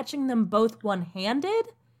he's catching them both one-handed?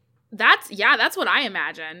 That's what I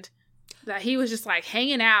imagined. That he was just, like,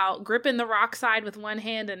 hanging out, gripping the rock side with one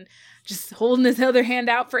hand and just holding his other hand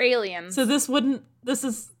out for aliens. So this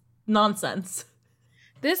is nonsense.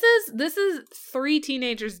 This is three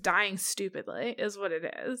teenagers dying stupidly, is what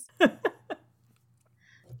it is.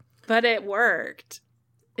 But it worked.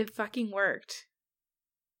 It fucking worked.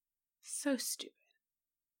 So stupid.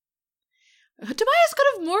 Tobias could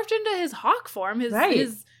have morphed into his hawk form, his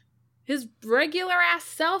regular ass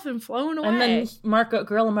self, and flown away. And then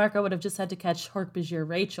Gorilla Marco would have just had to catch Hork-Bajir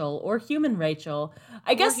Rachel or human Rachel.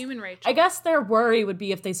 I guess their worry would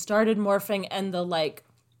be if they started morphing and the, like,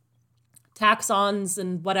 Taxxons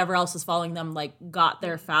and whatever else is following them, like, got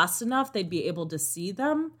there fast enough, they'd be able to see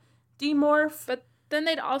them demorph. But then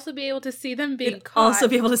they'd also be able to see them being they'd caught. Also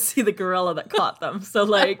be able to see the gorilla that caught them. So,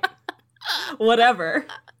 like, whatever.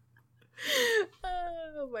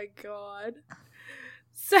 Oh my god.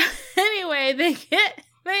 So anyway, they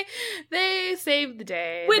save the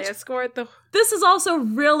day. They escort the... This is also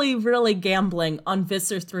really, really gambling on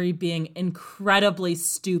Visser 3 being incredibly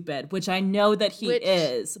stupid, which I know that he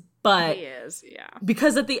is, but... He is, yeah.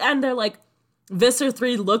 Because at the end, they're like, Visser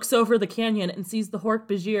 3 looks over the canyon and sees the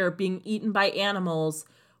Hork-Bajir being eaten by animals.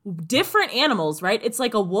 Different animals, right? It's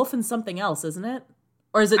like a wolf and something else, isn't it?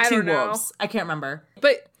 Or is it two wolves? I can't remember.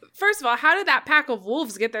 But first of all, how did that pack of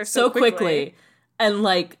wolves get there so quickly? And,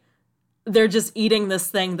 like, they're just eating this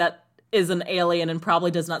thing that is an alien and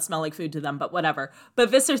probably does not smell like food to them, but whatever.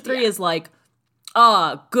 But Visser 3 is like,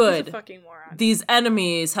 good. He's a fucking moron. These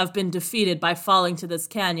enemies have been defeated by falling to this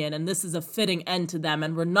canyon, and this is a fitting end to them,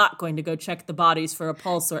 and we're not going to go check the bodies for a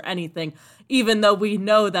pulse or anything, even though we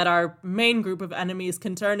know that our main group of enemies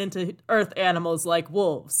can turn into earth animals like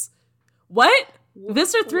wolves. What?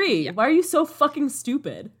 Visser 3, why are you so fucking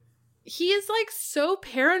stupid? he is like so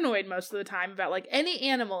paranoid most of the time about like any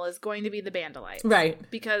animal is going to be the Bandolites. Right.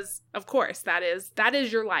 Because of course that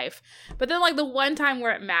is your life. But then like the one time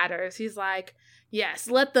where it matters, he's like, yes,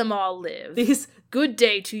 let them all live. Good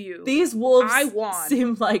day to you. These wolves I won.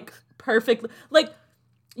 Seem like perfect. Like,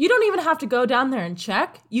 you don't even have to go down there and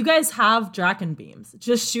check. You guys have Draken beams.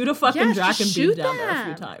 Just shoot a fucking Draken beam down there a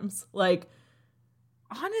few times. Like,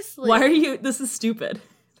 honestly. Why are you... This is stupid.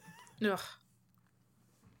 Ugh.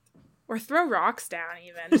 Or throw rocks down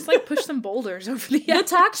even. Just like push some boulders over the edge.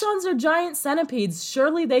 The taxons are giant centipedes.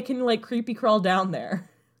 Surely they can like creepy crawl down there.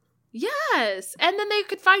 Yes. And then they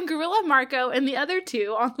could find Gorilla Marco and the other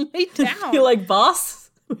two on the way down. You're like, boss,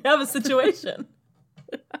 we have a situation.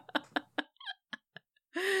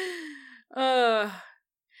 So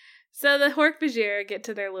the Hork-Bajir get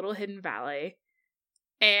to their little hidden valley.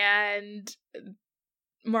 And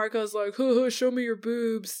Marco's like, show me your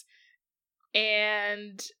boobs.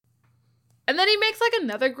 And then he makes like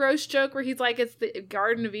another gross joke where he's like, it's the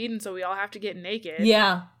Garden of Eden, so we all have to get naked.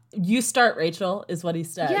 Yeah. You start, Rachel, is what he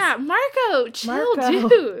says. Yeah, Marco, chill,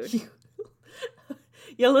 dude.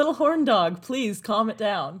 You little horn dog, please calm it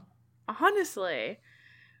down. Honestly.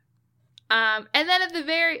 And then at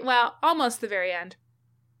almost the very end,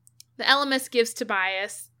 the Ellimist gives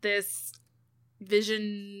Tobias this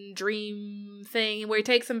vision dream thing where he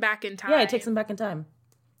takes him back in time. Yeah, he takes him back in time.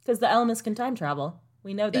 Because the Ellimist can time travel.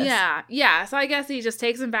 We know this. Yeah. So I guess he just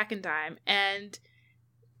takes him back in time. And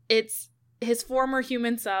it's his former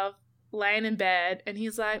human self laying in bed. And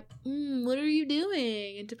he's like, what are you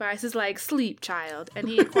doing? And Tobias is like, sleep, child. And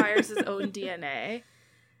he acquires his own DNA.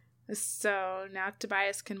 So now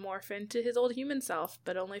Tobias can morph into his old human self,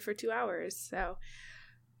 but only for 2 hours. So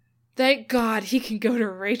thank God he can go to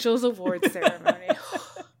Rachel's awards ceremony.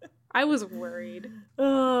 I was worried.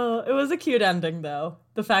 Oh, it was a cute ending, though.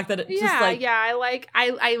 The fact that it just like... Yeah,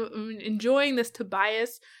 I'm enjoying this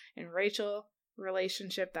Tobias and Rachel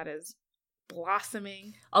relationship that is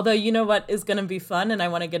blossoming. Although, you know what is going to be fun, and I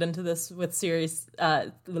want to get into this with serious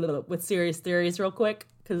theories real quick,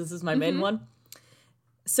 because this is my main one.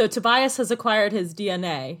 So Tobias has acquired his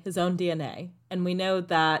DNA, his own DNA, and we know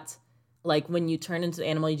that like when you turn into the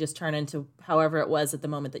animal, you just turn into however it was at the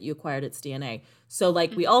moment that you acquired its DNA. So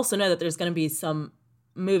like we also know that there's going to be some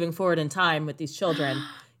moving forward in time with these children.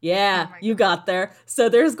 Yeah, you got there. So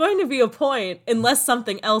there's going to be a point, unless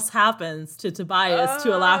something else happens to Tobias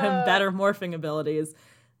to allow him better morphing abilities,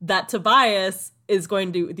 that Tobias is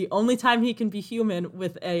going to, the only time he can be human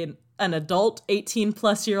with an adult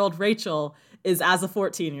 18-plus-year-old Rachel is as a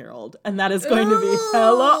 14-year-old. And that is going to be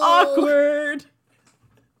hella awkward.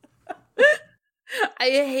 I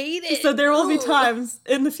hate it. So there will be times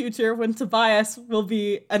in the future when Tobias will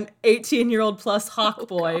be an 18-year-old plus Hawk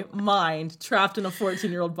Boy mind trapped in a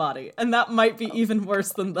 14-year-old body. And that might be even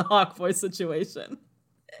worse than the Hawk Boy situation.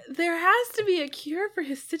 There has to be a cure for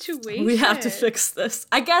his situation. We have to fix this.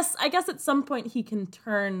 I guess at some point he can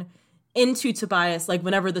turn into Tobias, like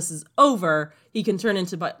whenever this is over, he can turn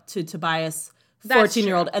into Tobias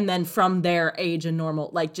 14-year-old, and then from there age a normal,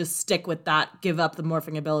 like just stick with that, give up the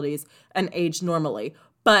morphing abilities and age normally.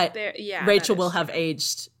 But Rachel will have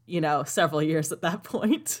aged, several years at that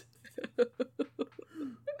point.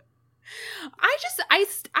 I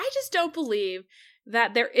just don't believe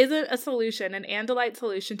that there isn't a solution, an Andalite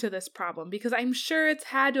solution to this problem, because I'm sure it's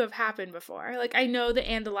had to have happened before. Like, I know the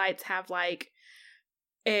Andalites have like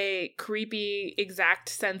a creepy exact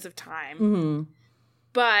sense of time. Mm-hmm.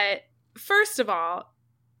 But first of all,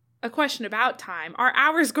 a question about time. Are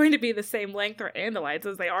hours going to be the same length for Andalites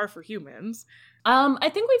as they are for humans?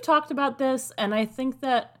 I think we've talked about this, and I think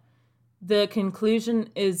that the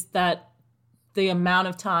conclusion is that the amount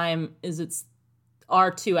of time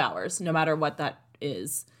are 2 hours, no matter what that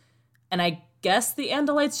is. And I guess the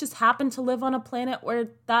Andalites just happen to live on a planet where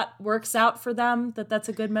that works out for them, that's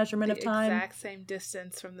a good measurement of time. The exact same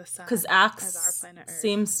distance from the sun as our planet Earth.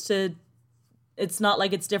 Seems to... It's not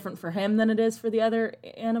like it's different for him than it is for the other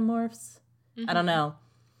Animorphs. Mm-hmm. I don't know.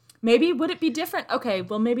 Maybe would it be different? Okay,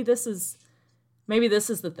 well maybe this is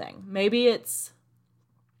the thing. Maybe it's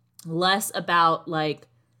less about like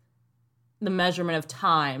the measurement of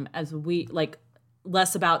time as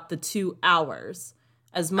less about the 2 hours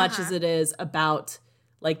as much as it is about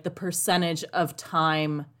like the percentage of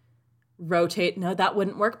time rotate. No, that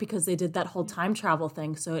wouldn't work because they did that whole time travel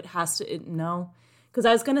thing. So it has to, no. Because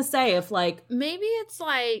I was going to say if like... Maybe it's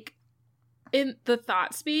like in the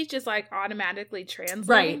thought speech is like automatically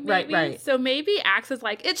translating. Right. So maybe Axe is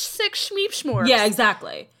like, it's 6 schmeep schmorps. Yeah,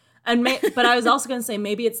 exactly. And but I was also going to say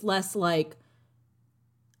maybe it's less like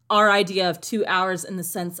our idea of 2 hours in the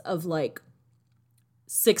sense of like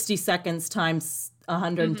 60 seconds times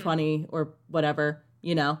 120 or whatever,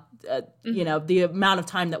 you know, the amount of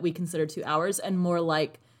time that we consider 2 hours, and more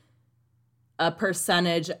like a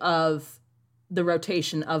percentage of the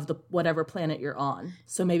rotation of the whatever planet you're on.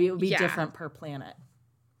 So maybe it would be different per planet.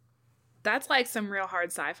 That's like some real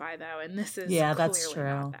hard sci-fi though, and this is that's true.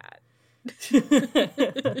 Not that.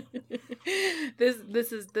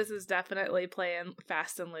 this is definitely playing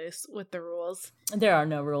fast and loose with the rules. There are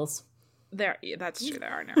no rules. That's true. There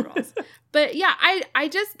are no rules. But yeah,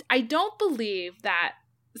 I don't believe that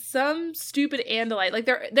some stupid Andalite, like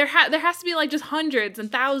there has to be like just hundreds and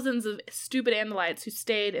thousands of stupid Andalites who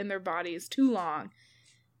stayed in their bodies too long.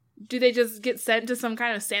 Do they just get sent to some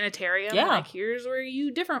kind of sanitarium? Yeah. Like, here's where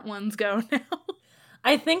you different ones go now.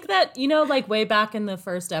 I think that, like way back in the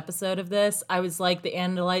first episode of this, I was like, the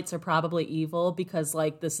Andalites are probably evil because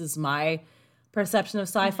like this is my perception of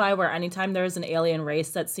sci-fi, where anytime there's an alien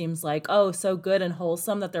race that seems like, oh, so good and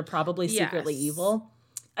wholesome, that they're probably secretly evil.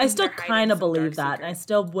 I still kind of believe that. And I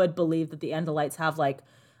still would believe that the Andalites have like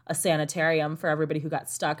a sanitarium for everybody who got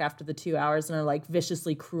stuck after the 2 hours and are like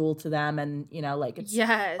viciously cruel to them. And, like it's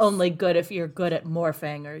only good if you're good at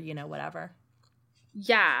morphing or, whatever.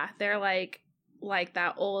 Yeah. They're like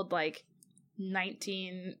that old, like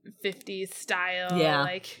 1950s style,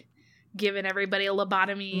 like giving everybody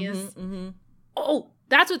lobotomies. Mm-hmm. Oh,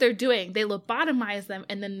 that's what they're doing. They lobotomize them,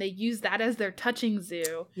 and then they use that as their touching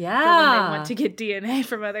zoo. Yeah. For when they want to get DNA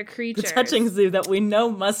from other creatures. The touching zoo that we know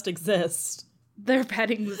must exist. Their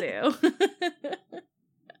petting zoo.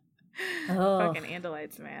 Oh. Fucking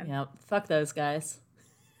Andalites, man. Yep. Fuck those guys.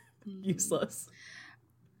 Useless.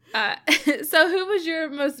 So who was your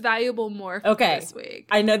most valuable morph this week?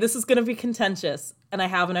 I know this is going to be contentious, and I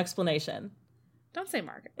have an explanation. Don't say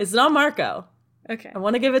Marco. It's not Marco. Okay. I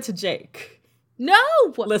want to give it to Jake. No!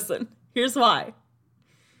 Listen, here's why.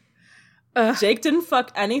 Jake didn't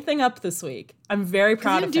fuck anything up this week. I'm very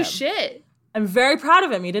proud of him. He didn't do shit. I'm very proud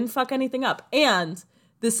of him. He didn't fuck anything up. And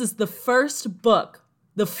this is the first book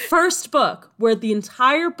where the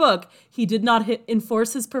entire book, he did not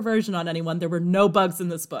enforce his perversion on anyone. There were no bugs in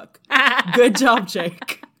this book. Good job,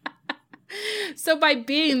 Jake. So by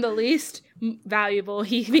being the least valuable,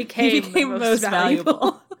 he became the most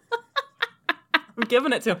valuable. I'm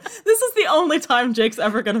giving it to him. This is the only time Jake's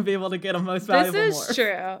ever going to be able to get a most valuable morph. This is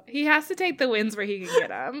true. He has to take the wins where he can get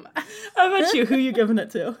them. How about you? Who are you giving it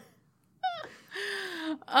to?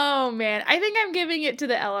 Oh, man. I think I'm giving it to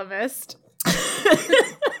the Elemist.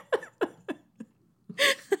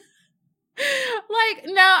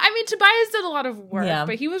 Tobias did a lot of work,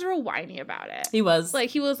 but he was real whiny about it. He was. Like,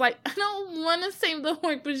 he was like, I don't want to save the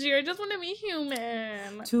Hork-Bajir. I just want to be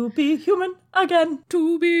human. To be human again.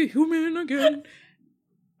 To be human again.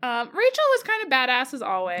 Rachel was kind of badass as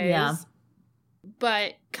always. Yeah.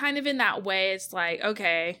 But kind of in that way, it's like,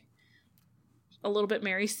 okay, a little bit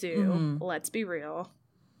Mary Sue. Mm-hmm. Let's be real.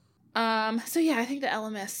 So yeah, I think the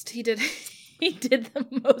Elemist, he did the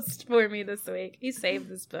most for me this week. He saved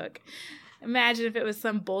this book. Imagine if it was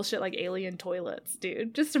some bullshit like alien toilets,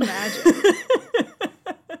 dude. Just imagine.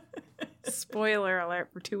 Spoiler alert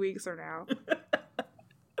for 2 weeks from now.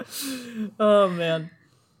 Oh, man.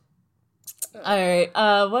 All right.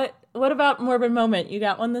 What about Morbid Moment? You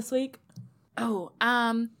got one this week? Oh,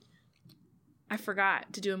 I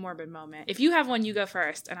forgot to do a Morbid Moment. If you have one, you go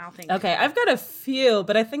first, and I'll think. Okay, I've got a few,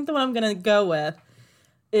 but I think the one I'm going to go with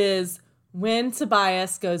is when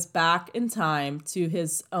Tobias goes back in time to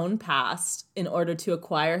his own past in order to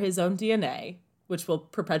acquire his own DNA, which will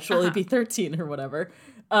perpetually be 13 or whatever.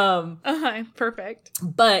 Perfect.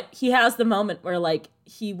 But he has the moment where, like,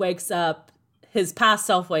 he wakes up, his past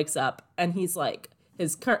self wakes up, and he's like,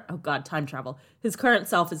 time travel. His current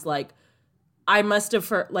self is like, I must have,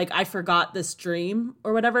 I forgot this dream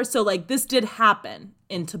or whatever. So, like, this did happen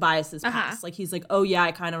in Tobias's past. Like, he's like, oh, yeah,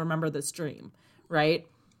 I kind of remember this dream, right?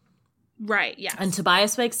 Right, yes. And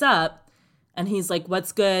Tobias wakes up, and he's like,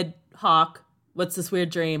 what's good, Hawk? What's this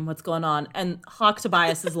weird dream? What's going on? And Hawk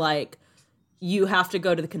Tobias is like, you have to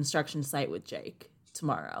go to the construction site with Jake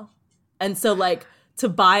tomorrow. And so, like,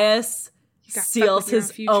 Tobias seals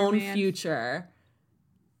his own future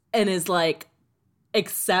and is like,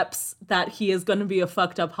 accepts that he is going to be a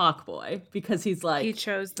fucked up Hawk boy because he's like, he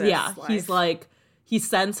chose this life. He's like, he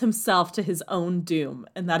sends himself to his own doom,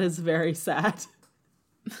 and that is very sad.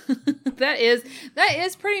 that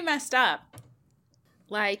is pretty messed up.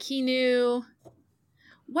 Like, he knew,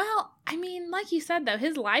 well, I mean, like you said, though,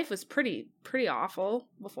 his life was pretty awful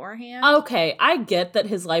beforehand. Okay, I get that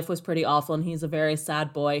his life was pretty awful, and he's a very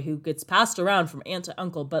sad boy who gets passed around from aunt to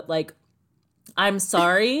uncle, but, like, I'm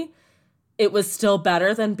sorry, it was still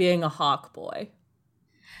better than being a Hawk boy.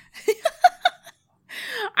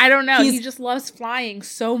 I don't know. He just loves flying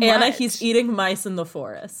so much. Anna, he's eating mice in the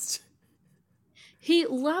forest. He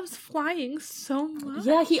loves flying so much.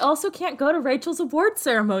 Yeah, he also can't go to Rachel's award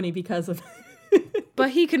ceremony because of it.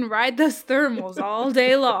 But he can ride those thermals all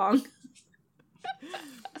day long.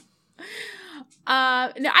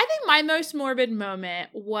 I think my most morbid moment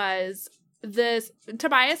was this.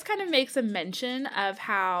 Tobias kind of makes a mention of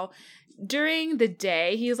how during the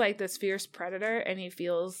day he's like this fierce predator and he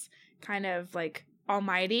feels kind of like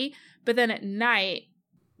almighty. But then at night,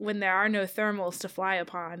 when there are no thermals to fly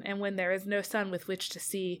upon and when there is no sun with which to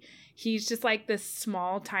see, he's just like this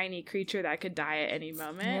small, tiny creature that could die at any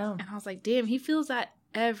moment. Yeah. And I was like, damn, he feels that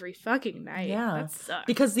every fucking night. Yeah. That sucks.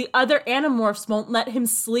 Because the other Animorphs won't let him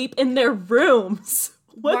sleep in their rooms.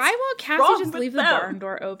 Why won't Cassie just leave the barn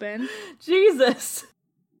door open? Jesus.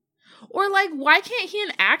 Or, like, why can't he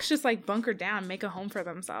and Axe just, like, bunker down, make a home for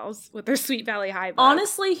themselves with their Sweet Valley High bugs?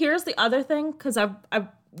 Honestly, here's the other thing, because I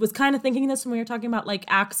was kind of thinking this when we were talking about, like,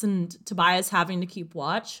 Axe and Tobias having to keep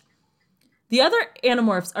watch. The other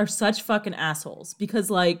Animorphs are such fucking assholes because,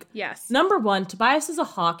 like, yes. Number one, Tobias is a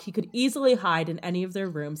hawk. He could easily hide in any of their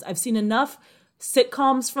rooms. I've seen enough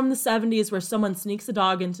sitcoms from the 70s where someone sneaks a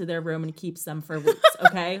dog into their room and keeps them for weeks,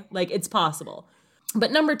 okay? Like, it's possible.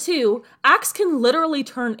 But number two, Axe can literally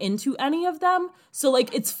turn into any of them. So,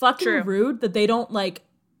 like, it's fucking rude that they don't, like,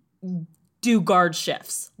 do guard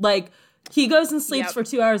shifts. Like, he goes and sleeps for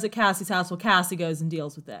 2 hours at Cassie's house while Cassie goes and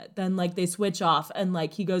deals with it. Then, like, they switch off and,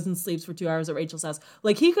 like, he goes and sleeps for 2 hours at Rachel's house.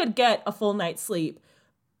 Like, he could get a full night's sleep,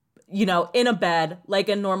 you know, in a bed like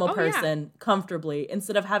a normal person comfortably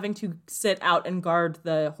instead of having to sit out and guard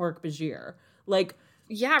the Hork-Bajir. Like...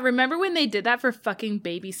 Yeah, remember when they did that for fucking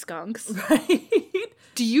baby skunks? Right?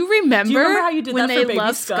 Do you remember how you did when that for they baby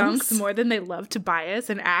loved skunks? more than they love Tobias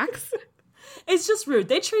and Axe? It's just rude.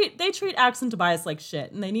 They treat Axe and Tobias like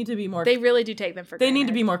shit, and they need to be more... They really do take them for granted. They need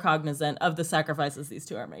to be more cognizant of the sacrifices these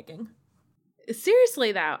two are making.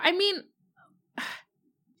 Seriously, though. I mean,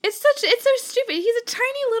 it's so stupid. He's a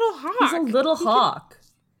tiny little hawk. He's a little hawk.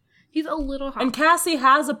 He's a little hawk. And Cassie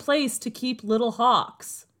has a place to keep little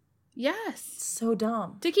hawks. Yes. So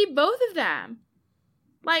dumb. To keep both of them.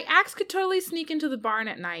 Like, Axe could totally sneak into the barn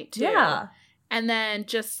at night, too. Yeah. And then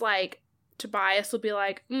just, like, Tobias will be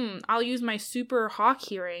like, I'll use my super hawk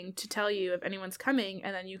hearing to tell you if anyone's coming,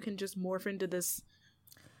 and then you can just morph into this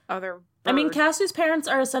other bird. I mean, Cassie's parents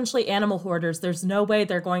are essentially animal hoarders. There's no way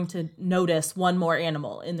they're going to notice one more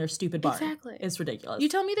animal in their stupid barn. Exactly. It's ridiculous. You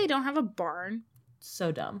tell me they don't have a barn?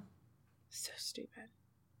 So dumb. So stupid.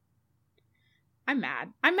 I'm mad.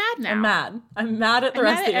 I'm mad now. I'm mad at the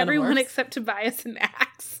rest of the everyone Animorphs. except Tobias and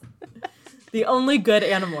Axe. The only good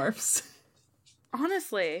Animorphs.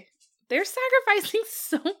 Honestly. They're sacrificing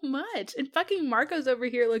so much. And fucking Marco's over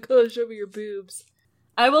here like, oh, show me your boobs.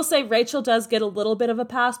 I will say Rachel does get a little bit of a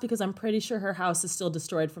pass because I'm pretty sure her house is still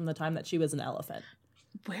destroyed from the time that she was an elephant.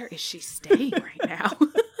 Where is she staying right now?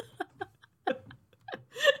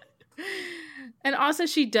 And also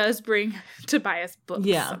she does bring Tobias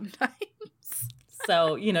books sometimes.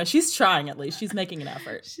 So, you know, she's trying at least. She's making an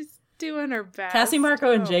effort. She's doing her best. Cassie,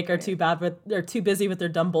 Marco, and Jake are they're too busy with their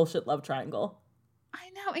dumb bullshit love triangle.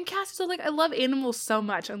 I know. And Cassie's like, I love animals so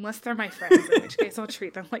much, unless they're my friends, in which case I'll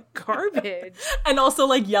treat them like garbage. And also,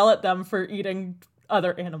 like, yell at them for eating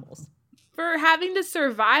other animals. For having to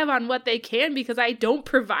survive on what they can because I don't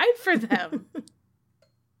provide for them.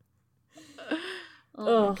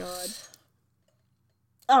 Oh my god.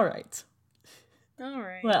 All right.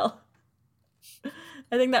 Well,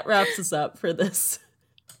 I think that wraps us up for this.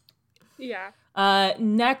 Yeah.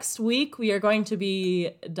 Next week, we are going to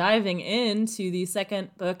be diving into the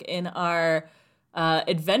second book in our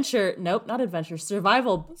survival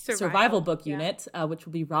book unit, which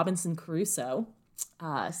will be Robinson Crusoe.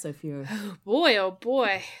 So if you're... Oh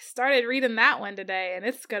boy. Started reading that one today, and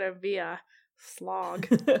it's gonna be a slog.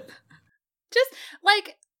 Just,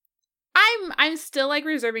 like... I'm still like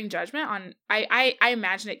reserving judgment on I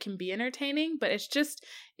imagine it can be entertaining, but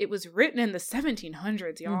it was written in the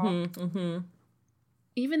 1700s, y'all. Mm-hmm.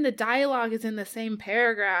 Even the dialogue is in the same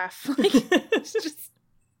paragraph. Like, it's just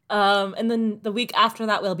and then the week after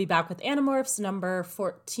that we'll be back with Animorphs number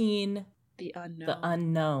 14, The Unknown. The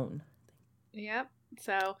Unknown. Yep.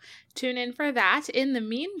 So tune in for that. In the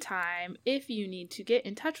meantime, if you need to get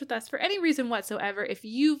in touch with us for any reason whatsoever, if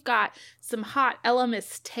you've got some hot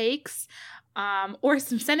Ellimist takes or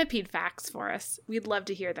some centipede facts for us, we'd love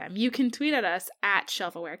to hear them. You can tweet at us at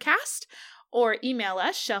ShelfAwareCast or email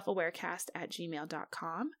us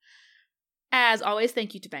shelfawarecast@gmail.com. As always,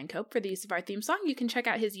 thank you to Ben Cope for the use of our theme song. You can check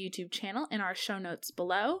out his YouTube channel in our show notes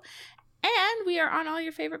below. And we are on all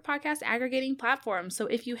your favorite podcast aggregating platforms. So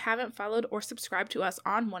if you haven't followed or subscribed to us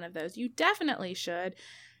on one of those, you definitely should.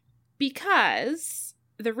 Because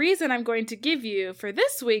the reason I'm going to give you for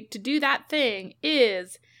this week to do that thing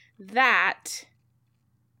is that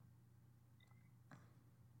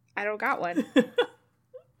I don't got one.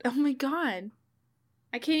 Oh my God.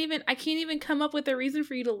 I can't even come up with a reason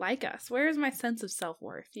for you to like us. Where is my sense of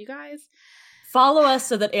self-worth, you guys? Follow us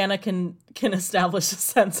so that Anna can establish a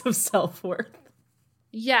sense of self-worth.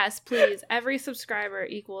 Yes, please. Every subscriber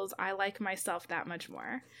equals I like myself that much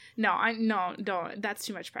more. No, don't. That's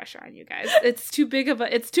too much pressure on you guys. It's too big of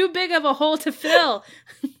a hole to fill.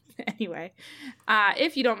 Anyway,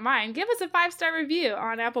 if you don't mind, give us a 5-star review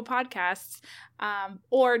on Apple Podcasts,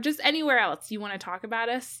 or just anywhere else you want to talk about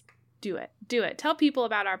us. Do it. Tell people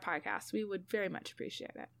about our podcast. We would very much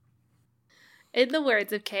appreciate it. In the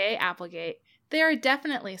words of K.A. Applegate, there are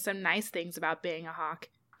definitely some nice things about being a hawk,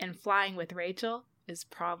 and flying with Rachel is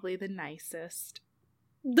probably the nicest.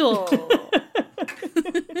 Duh.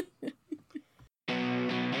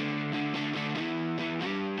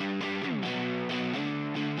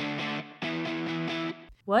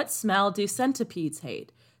 What smell do centipedes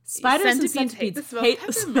hate? Spiders and centipedes hate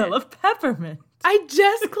the smell of peppermint. I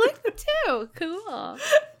just clicked it too. Cool.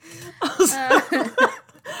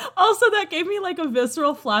 Also, that gave me like a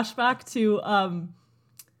visceral flashback to a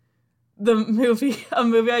movie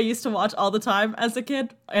I used to watch all the time as a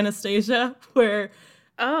kid, Anastasia, where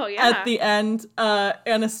at the end,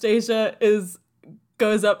 Anastasia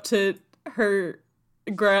goes up to her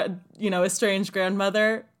estranged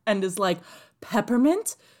grandmother and is like,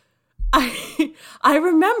 peppermint? I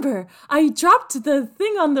remember I dropped the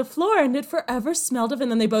thing on the floor and it forever smelled of,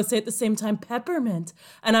 and then they both say at the same time, peppermint.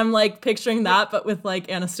 And I'm like picturing that, but with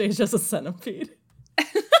like Anastasia as a centipede.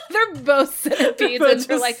 They're both centipedes, and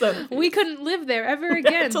they're like, we couldn't live there ever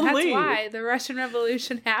again. That's why the Russian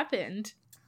Revolution happened.